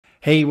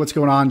Hey, what's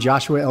going on?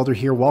 Joshua Elder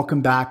here.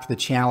 Welcome back to the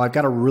channel. I've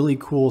got a really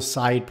cool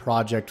side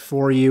project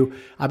for you.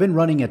 I've been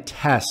running a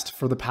test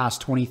for the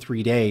past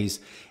 23 days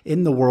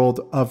in the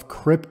world of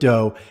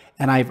crypto,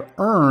 and I've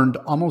earned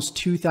almost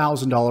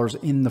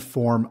 $2,000 in the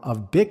form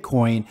of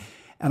Bitcoin.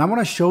 And I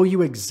want to show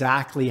you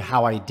exactly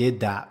how I did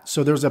that.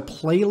 So there's a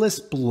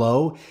playlist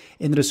below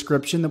in the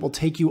description that will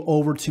take you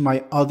over to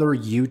my other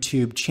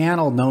YouTube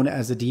channel known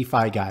as the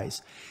DeFi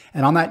Guys.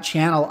 And on that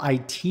channel, I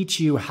teach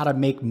you how to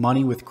make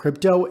money with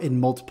crypto in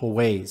multiple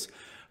ways,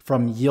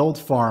 from yield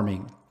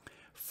farming,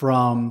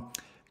 from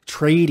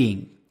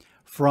trading,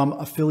 from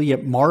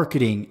affiliate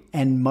marketing,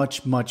 and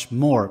much, much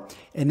more.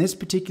 In this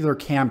particular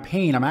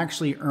campaign, I'm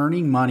actually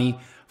earning money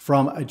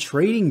from a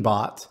trading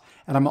bot,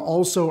 and I'm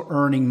also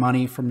earning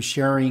money from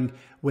sharing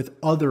with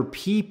other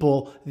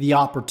people the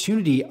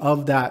opportunity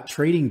of that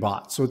trading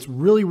bot. So it's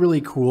really,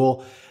 really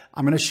cool.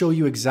 I'm going to show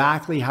you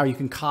exactly how you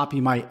can copy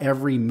my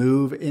every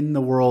move in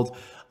the world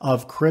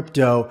of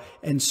crypto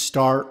and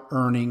start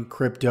earning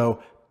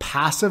crypto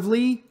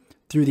passively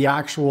through the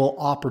actual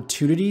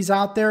opportunities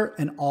out there,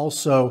 and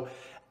also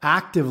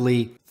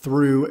actively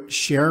through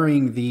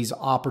sharing these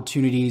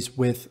opportunities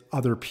with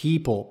other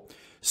people.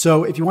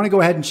 So if you want to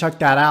go ahead and check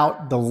that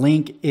out, the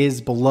link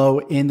is below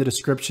in the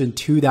description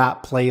to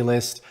that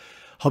playlist.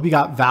 Hope you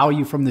got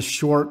value from this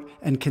short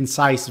and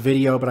concise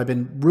video, but I've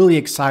been really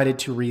excited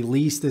to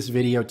release this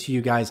video to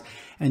you guys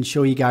and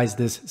show you guys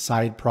this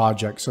side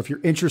project. So if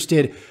you're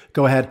interested,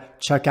 go ahead,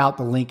 check out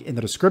the link in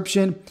the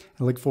description.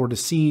 I look forward to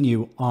seeing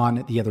you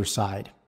on the other side.